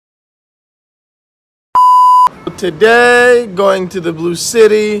Today, going to the Blue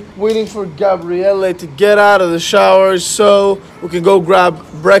City, waiting for Gabriele to get out of the shower so we can go grab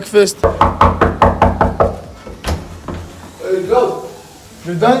breakfast. There you go.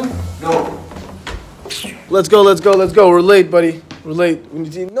 You're done? No. Let's go. We're late, buddy. We're late. We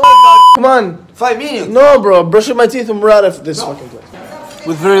need to eat. No, come on. 5 minutes. No, bro. Brushing my teeth and we're out of this fucking place.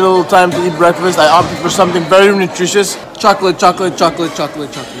 With very little time to eat breakfast, I opted for something very nutritious. Chocolate.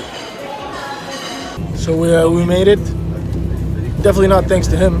 So we made it. Definitely not thanks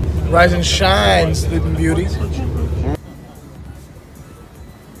to him. Rise and shine, Sleeping Beauty.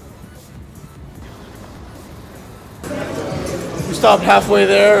 We stopped halfway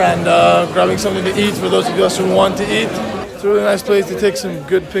there and grabbing something to eat for those of us who want to eat. It's a really nice place to take some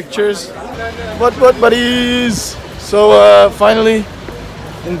good pictures. What buddies? So finally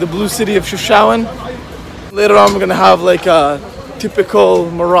in the blue city of Chefchaouen. Later on we're gonna have like a typical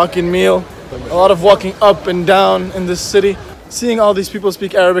Moroccan meal. A lot of walking up and down in this city. Seeing all these people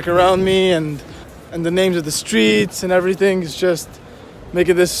speak Arabic around me and the names of the streets and everything is just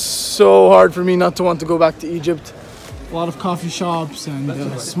making this so hard for me not to want to go back to Egypt. A lot of coffee shops and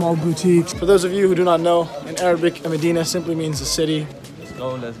small boutiques. For those of you who do not know, in Arabic, a Medina simply means a city.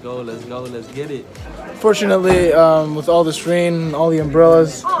 Let's go, let's get it. Fortunately, with all this rain and all the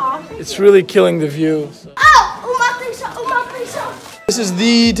umbrellas, it's really killing the view. This is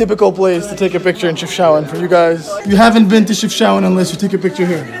the typical place to take a picture in Chefchaouen for you guys. You haven't been to Chefchaouen unless you take a picture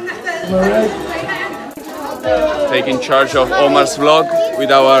here. Am I right? Taking charge of Omar's vlog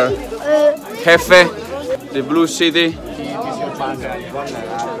with our Jefe, the Blue City.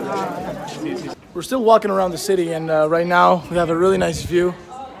 We're still walking around the city and right now we have a really nice view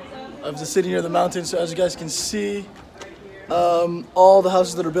of the city near the mountains. So as you guys can see, all the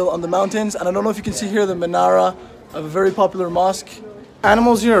houses that are built on the mountains. And I don't know if you can see here the Menara of a very popular mosque.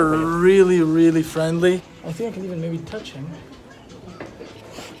 Animals here are really friendly. I think I can even maybe touch him.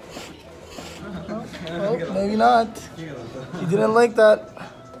 Oh, maybe not. He didn't like that.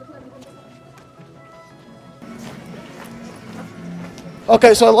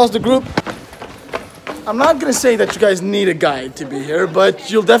 Okay, so I lost the group. I'm not gonna say that you guys need a guide to be here,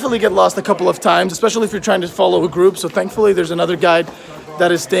 but you'll definitely get lost a couple of times, especially if you're trying to follow a group. So thankfully there's another guide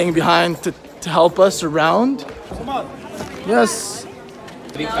that is staying behind to help us around. Yes.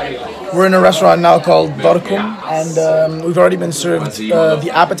 We're in a restaurant now called Barkum, and we've already been served the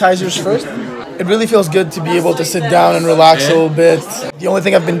appetizers first. It really feels good to be able to sit down and relax a little bit. The only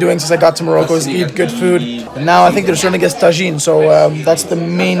thing I've been doing since I got to Morocco is eat good food. And now I think they're starting to get tagine, so that's the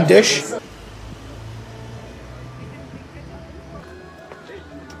main dish.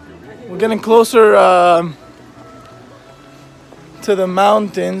 We're getting closer to the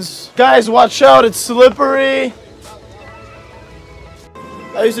mountains. Guys, watch out, it's slippery.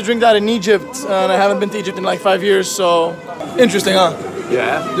 I used to drink that in Egypt, and I haven't been to Egypt in like 5 years, so interesting, huh?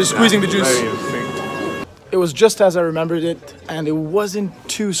 Yeah. Just squeezing the juice. Very interesting. It was just as I remembered it, and it wasn't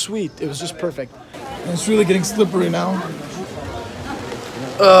too sweet. It was just perfect. And it's really getting slippery now.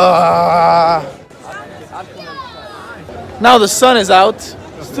 Now the sun is out.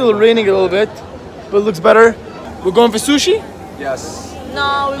 Still raining a little bit, but it looks better. We're going for sushi? Yes.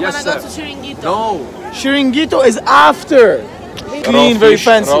 No, we Yes, wanna go sir. to Chiringuito. No. Chiringuito is after. Clean, very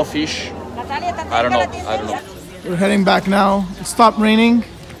fancy. Raw fish. I don't know. We're heading back now. It stopped raining.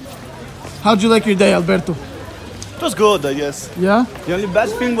 How'd you like your day, Alberto? It was good, I guess. Yeah? The only bad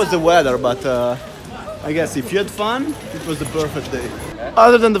thing was the weather, but I guess if you had fun, it was the perfect day.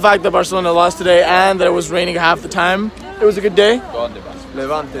 Other than the fact that Barcelona lost today and that it was raining half the time, it was a good day.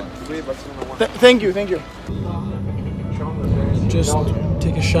 Levante. Thank you. Just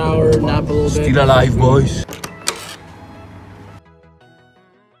take a shower, nap a little bit. Still alive, boys.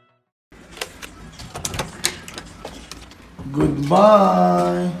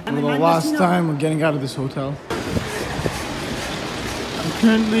 Goodbye. For the last time, we're getting out of this hotel. I'm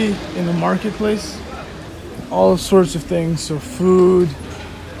currently in the marketplace. All sorts of things, so food,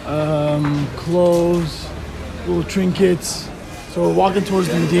 clothes, little trinkets. So we're walking towards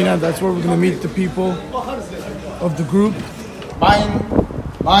the Medina. That's where we're gonna meet the people of the group. Buying.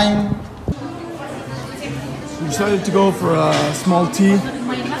 We decided to go for a small tea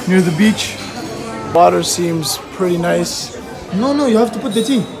near the beach. Water seems pretty nice. No, you have to put the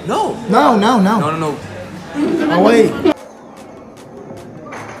tea. No. Now. No. Away.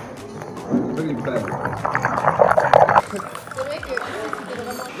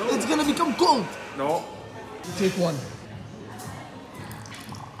 It's gonna become cold. No. Take one.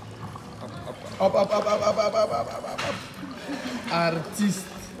 Up. Artist.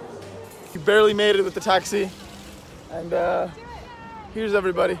 We barely made it with the taxi. And Here's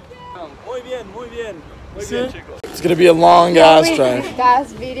everybody. Muy bien, muy bien. It's gonna be a long ass drive.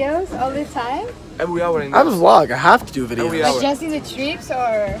 Gas videos all the time? Every hour in I have a vlog. I have to do videos. Every But hour. just in the trips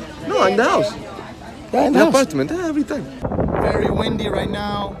or? No, in the house. Yeah, In the apartment, every time. Very windy right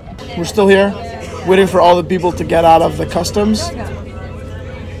now. We're still here, waiting for all the people to get out of the customs.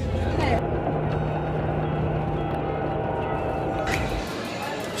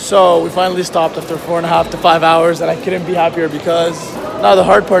 So we finally stopped after 4.5 to 5 hours, and I couldn't be happier because now the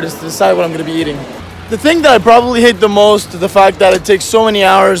hard part is to decide what I'm gonna be eating. The thing that I probably hate the most, the fact that it takes so many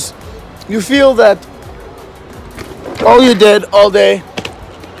hours. You feel that all you did all day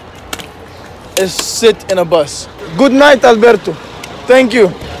is sit in a bus. Good night, Alberto. Thank you.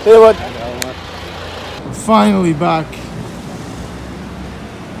 Tell you what. Finally back.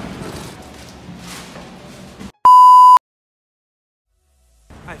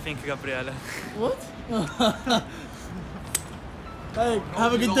 I think Gabriele. What? Hey,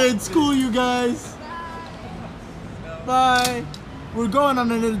 have a good day at school, you guys. Bye. We're going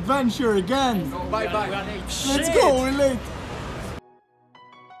on an adventure again. Bye bye. Let's go, we're late.